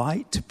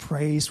delight to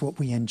praise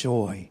what we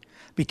enjoy,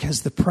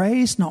 because the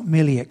praise not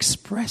merely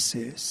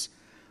expresses,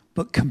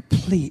 but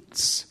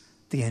completes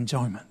the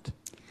enjoyment.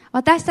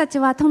 私たち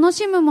は楽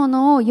しむも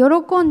のを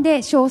喜ん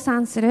で称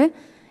賛する。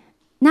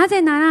な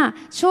ぜなら、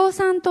称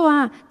賛と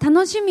は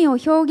楽しみを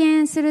表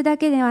現するだ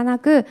けではな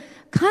く、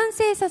完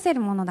成させる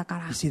ものだか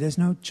ら。You see,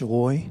 there's no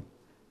joy,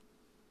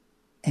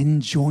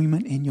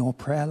 enjoyment in your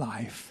prayer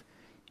life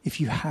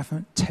if you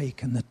haven't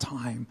taken the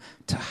time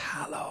to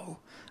hallow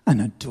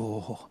and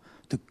adore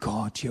the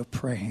God you're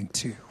praying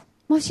to.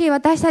 もし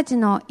私たち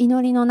の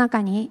祈りの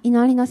中に、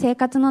祈りの生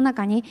活の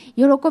中に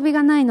喜び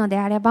がないので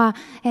あれば、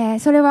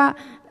それは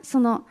そ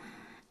の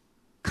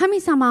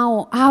神様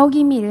を仰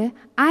ぎ見る、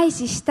愛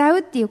し慕う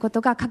っていうこと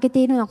が欠けて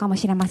いるのかも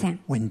しれません。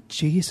When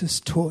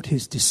Jesus taught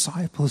his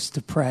disciples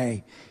to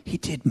pray, he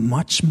did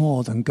much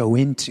more than go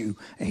into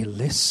a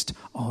list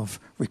of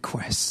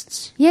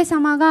requests. イエス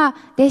様が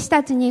弟子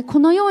たちにこ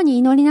のように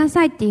祈りな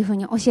さいっていうふう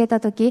に教えた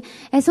とき、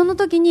その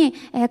時に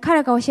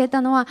彼が教えた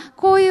のは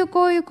こうい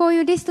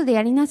うリストで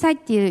やりなさいっ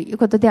ていう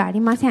ことではあ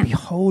りません。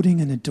Beholding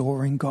and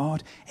adoring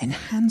God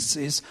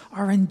enhances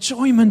our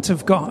enjoyment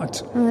of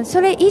God.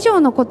 それ以上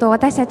のことを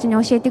私たちに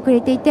教えてく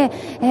れていて、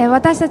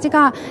私たち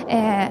が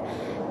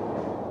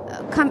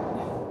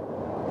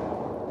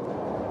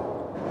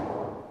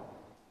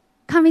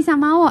神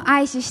様を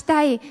愛しし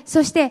たい、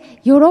そし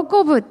て喜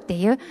ぶって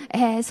いう、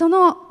そ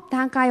の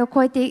段階を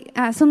超えて、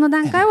その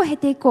段階を経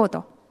ていこう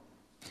と。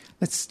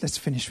Let's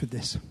finish with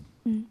this.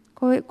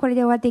 これで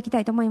終わっていきた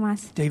いと思いま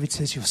す。David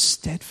says, "Your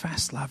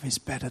steadfast love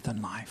is better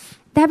than life."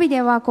 ダビ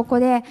デはここ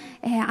で、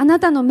あな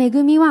たの恵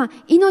みは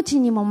命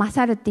にも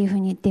勝るっていうふう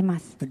に言っていま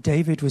す。But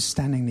David was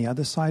standing the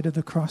other side of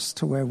the cross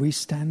to where we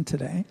stand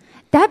today.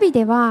 ダビ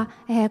デは、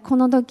こ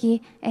の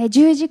時、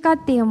十字架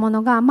っていうも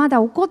のがまだ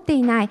起こって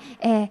いない、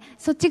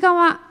そっち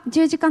側、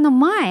十字架の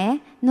前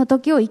の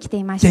時を生きて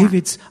いました。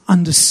David's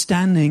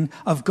understanding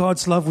of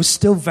God's love was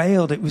still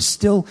veiled. It was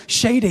still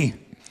shady.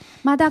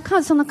 まだ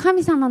その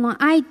神様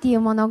の愛ってい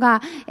うもの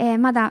が、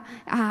まだ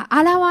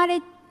現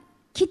れ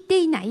きって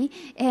いない、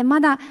ま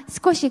だ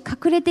少し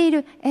隠れてい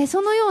る、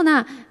そのよう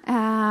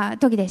な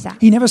時でした。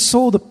He never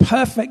saw the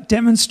perfect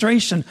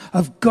demonstration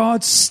of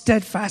God's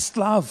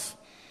steadfast love.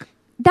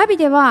 ダビ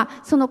デは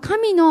その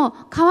神の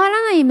変わ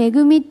らない恵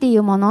みってい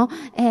うもの、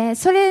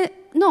それ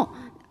の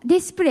ディ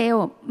スプレイ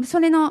をそ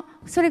れ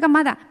が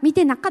まだ見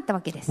てなかった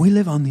わけです。We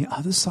live on the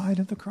other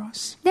side of the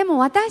cross. でも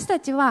私た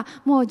ちは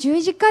もう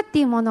十字架って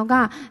いうもの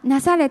が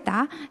なされ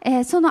た、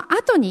その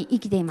後に生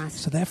きていま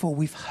す。So therefore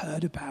we've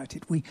heard about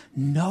it. We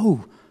know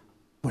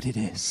what it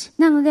is.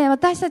 なので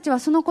私たちは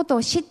そのこと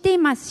を知ってい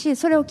ますし、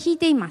それを聞い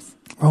ています。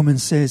Romans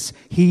says,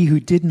 "He who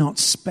did not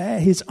spare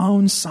his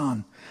own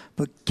son,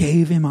 but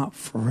gave him up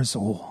for us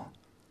all."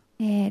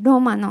 ロー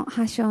マの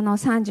8章の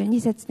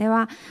32節で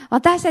は、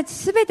私たち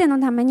すべての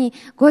ために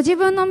ご自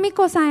分の御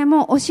子さえ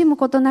も惜しむ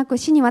ことなく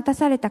死に渡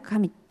された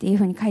神っていう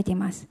ふうに書いてい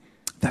ます。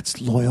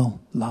That's loyal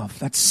love.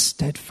 That's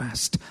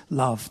steadfast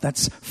love.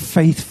 That's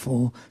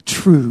faithful,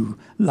 true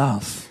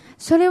love.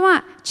 それ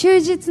は忠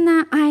実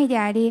な愛で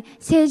あり、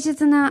誠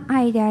実な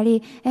愛であ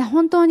り、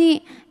本当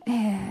に、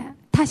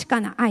確か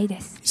な愛で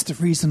す。It's the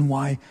reason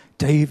why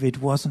David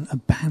wasn't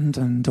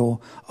abandoned or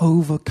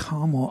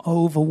overcome or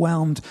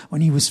overwhelmed when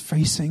he was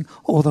facing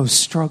all those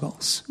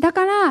struggles. だ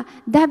から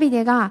ダビ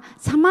デが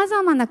様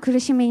々な苦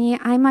しみに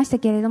遭いました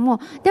けれども、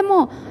で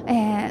も、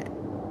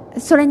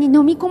それに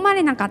飲み込ま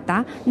れなかっ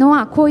たの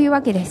はこういう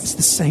わけです。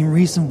It's the same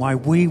reason why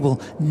we will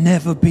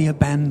never be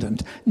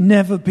abandoned,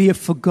 never be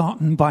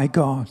forgotten by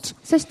God.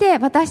 そして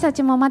私た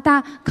ちもま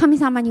た神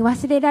様に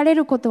忘れられ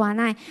ることは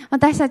ない。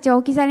私たちを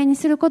置き去りに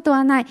すること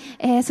はない。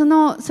そ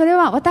れ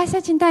は私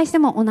たちに対して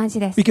も同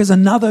じです。Because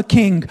another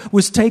king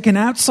was taken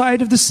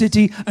outside of the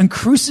city and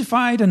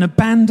crucified and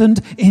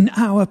abandoned in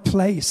our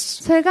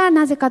place. それが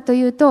なぜかと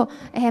いうと、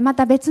ま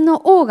た別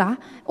の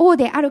王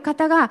である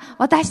方が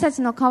私た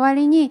ちの代わ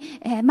りに、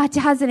町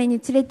外れ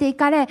に連れて行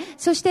かれ、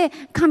そして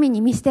神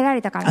に見捨てら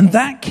れたからです。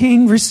And that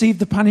king received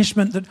the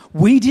punishment that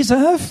we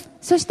deserve.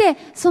 そして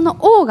その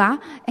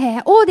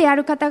王であ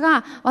る方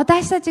が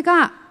私たち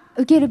が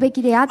受けるべ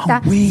きであっ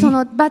たそ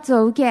の罰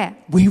を受け、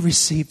we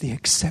received the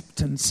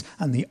acceptance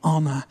and the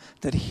honor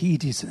that he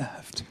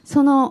deserved.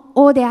 その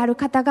王である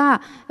方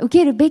が受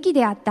けるべき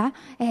であった、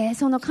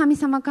その神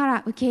様か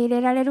ら受け入れ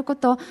られるこ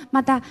と、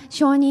また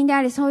承認で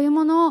ありそういう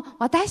ものを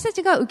私た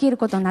ちが受ける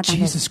ことになったん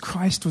です。Jesus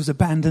Christ was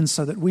abandoned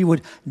so that we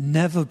would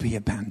never be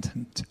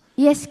abandoned.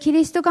 イエス・キ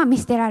リストが見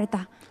捨てられ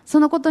た。そ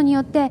のことに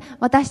よって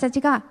私たち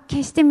が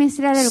決して見捨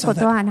てられるこ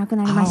とはなく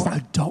なりました。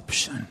Our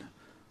adoption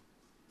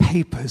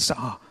papers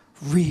are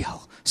real,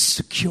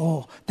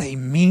 secure. They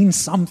mean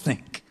something.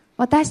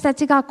 私た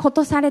ちがこ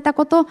とされた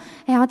こと、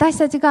私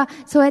たちが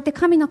そうやって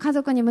神の家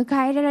族に迎え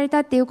入れられた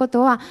っていうこと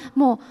は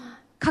もう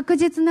確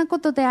実なこ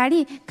とであ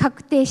り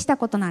確定した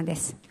ことなんで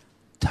す。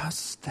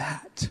Does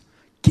that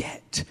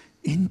get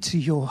into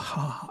your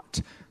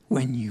heart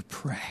when you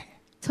pray?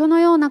 そ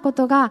のようなこ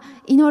とが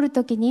祈る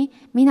ときに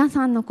皆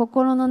さんの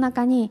心の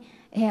中に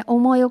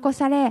思い起こ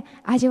され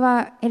味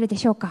わえるで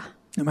しょうか。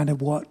 No matter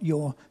what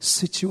your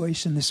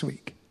situation this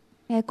week.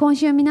 今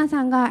週皆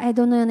さんが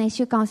どのような1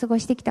週間を過ご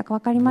してきたか分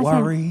かりません。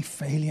Worry,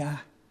 failure.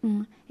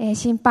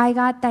 心配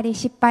があったり、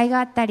失敗が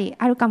あったり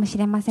あるかもし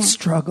れません。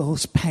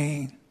struggles,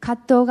 pain.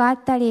 葛藤があっ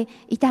たり、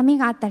痛み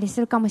があったりす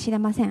るかもしれ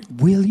ません。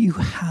Will you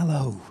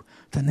hallow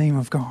the name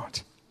of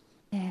God?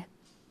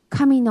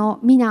 神の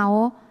皆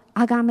を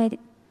崇め、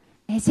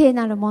聖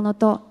なるもの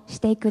とし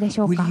ていくでし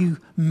ょうか。 Will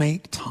you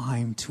make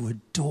time to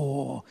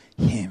adore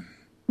Him?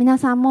 皆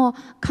さんも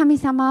神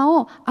様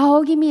を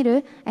仰ぎ見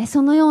る、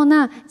そのよう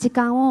な時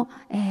間を、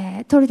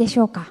取るでし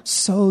ょうか。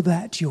 So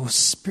that your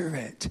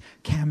spirit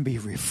can be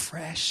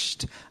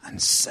refreshed and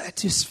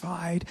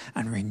satisfied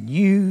and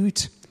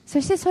renewed.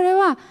 そしてそれ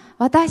は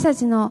私た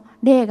ちの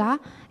霊が、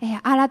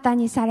新た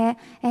にされ、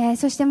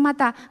そしてま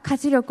た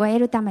活力を得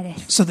るためで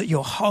す。 So that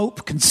your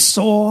hope can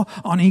soar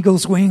on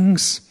eagle's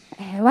wings.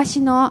 わし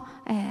の、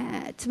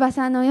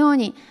翼のよう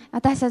に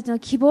私たちの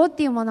希望っ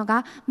ていうもの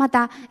がま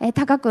た、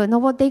高く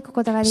登っていく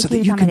ことがで So き that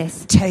る you ため can で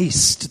す。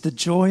 taste the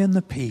joy and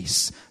the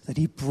peace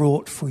that He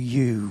brought for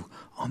you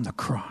on the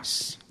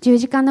cross. 十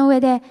字架の上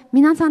で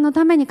皆さんの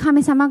ために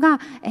神様が、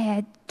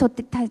取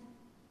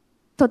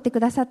ってく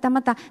ださった、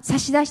また差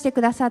し出して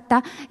くださっ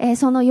た、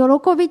その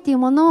喜びっていう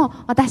ものを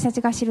私た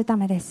ちが知るた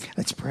めです。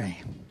 Let's pray.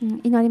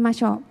 祈りま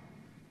しょ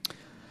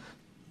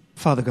う。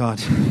 Father God,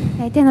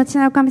 天の父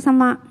なる神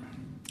様、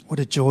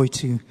 what a joy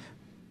to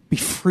be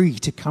free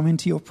to come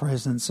into your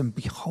presence and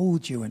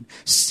behold you and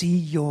see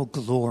your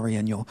glory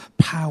and your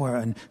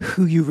power and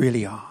who you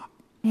really are.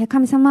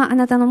 神様、あ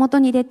なたの元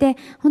に出て、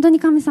本当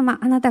に神様、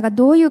あなたが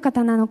どういう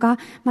方なのか、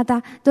ま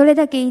たどれ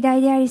だけ偉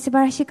大であり素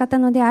晴らしい方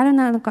のである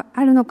の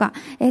か、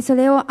そ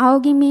れを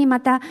仰ぎ見、ま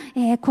た、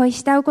恋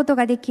したうこと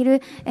ができ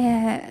る、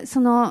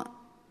その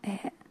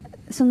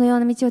よう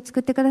な道を作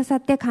ってくださ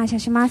って感謝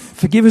します。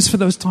 Forgive us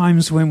for those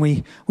times when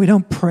we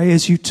don't pray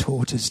as you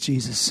taught us,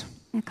 Jesus.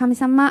 神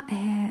様、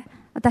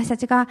私た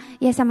ちが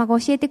イエス様が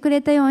教えてく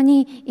れたよう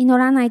に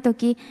祈らないと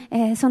き、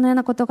そのよう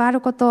なことがある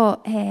こと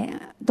を、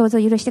どう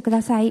ぞ許してく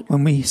ださい。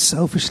 When we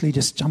selfishly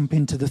just jump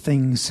into the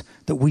things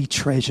that we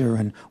treasure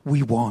and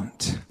we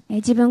want.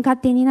 自分勝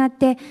手になっ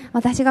て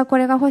私がこ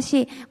れが欲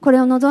しい、これ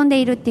を望ん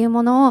でいるっていう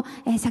ものを、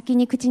先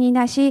に口に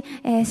出し、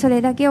そ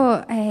れだけ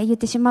を、言っ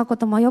てしまうこ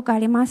ともよくあ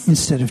ります。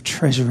 Instead of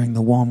treasuring the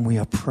one we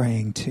are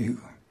praying to.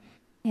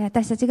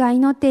 私たちが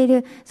祈ってい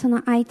るそ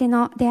の相手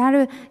のであ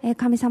る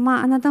神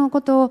様、あなたの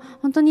ことを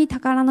本当に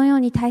宝のよう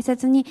に大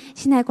切に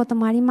しないこと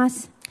もありま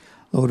す。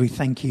 Lord, we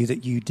thank you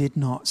that you did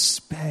not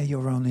spare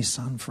your only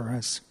son for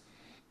us.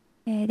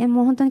 で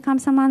も本当に神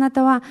様、あな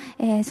たは、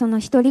その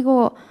一人子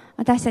を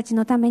私たち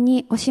のため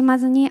に惜しま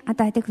ずに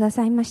与えてくだ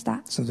さいまし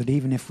た。 So that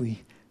even if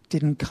we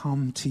didn't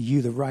come to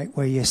you the right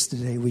way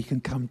yesterday, we can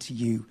come to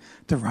you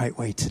the right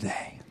way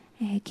today.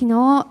 昨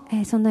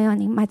日、そのよう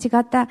に間違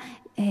った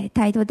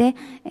態度で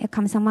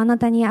神様あな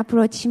たにアプ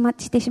ローチ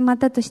してしまっ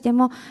たとして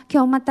も、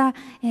今日また、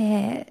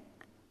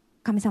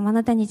神様あ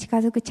なたに近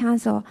づくチャン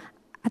スを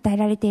与え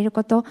られている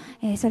こと、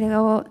それ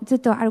をずっ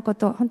とあるこ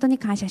とを本当に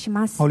感謝し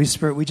ます。 Holy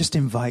Spirit, we just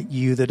invite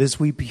you that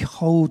as we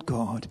behold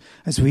God,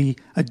 as we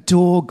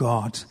adore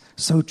God,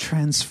 so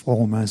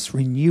transform us,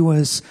 renew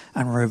us,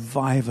 and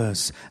revive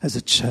us as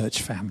a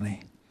church family.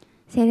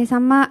 聖霊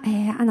様、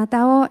あな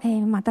たを、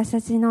私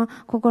たちの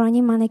心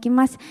に招き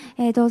ます。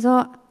どう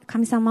ぞ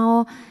神様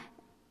を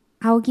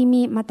仰ぎ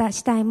見、また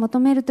慕い求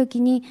めるとき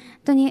に、本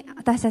当に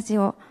私たち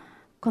を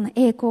この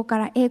栄光か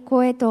ら栄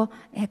光へと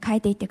変え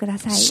ていってくだ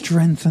さい。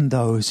 Strengthen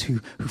those who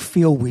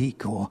feel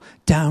weak or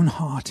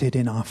downhearted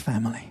in our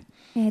family.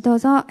 どう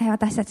ぞ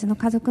私たちの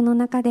家族の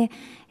中で、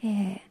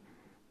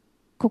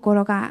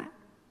心が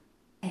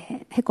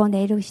へこんで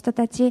いる人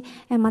たち、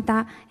ま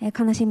た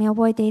悲しみを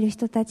覚えている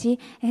人たち、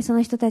そ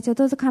の人たちを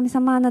どうぞ神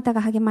様あなた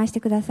が励まして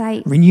くださ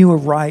い。 Renew a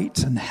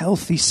right and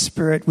healthy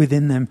spirit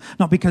within them,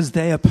 not because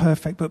they are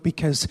perfect, but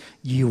because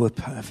you are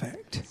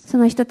perfect. そ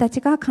の人た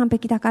ちが完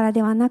璧だから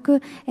ではな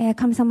く、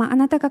神様あ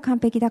なたが完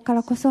璧だか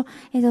らこそ、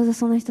どうぞ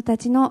その人た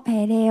ちの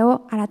霊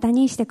を新た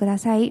にしてくだ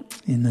さい。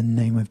 In the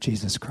name of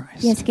Jesus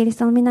イエ Christ. ス・キリス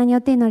トの皆によ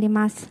って祈り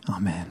ます。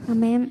Amen. アー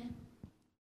メン。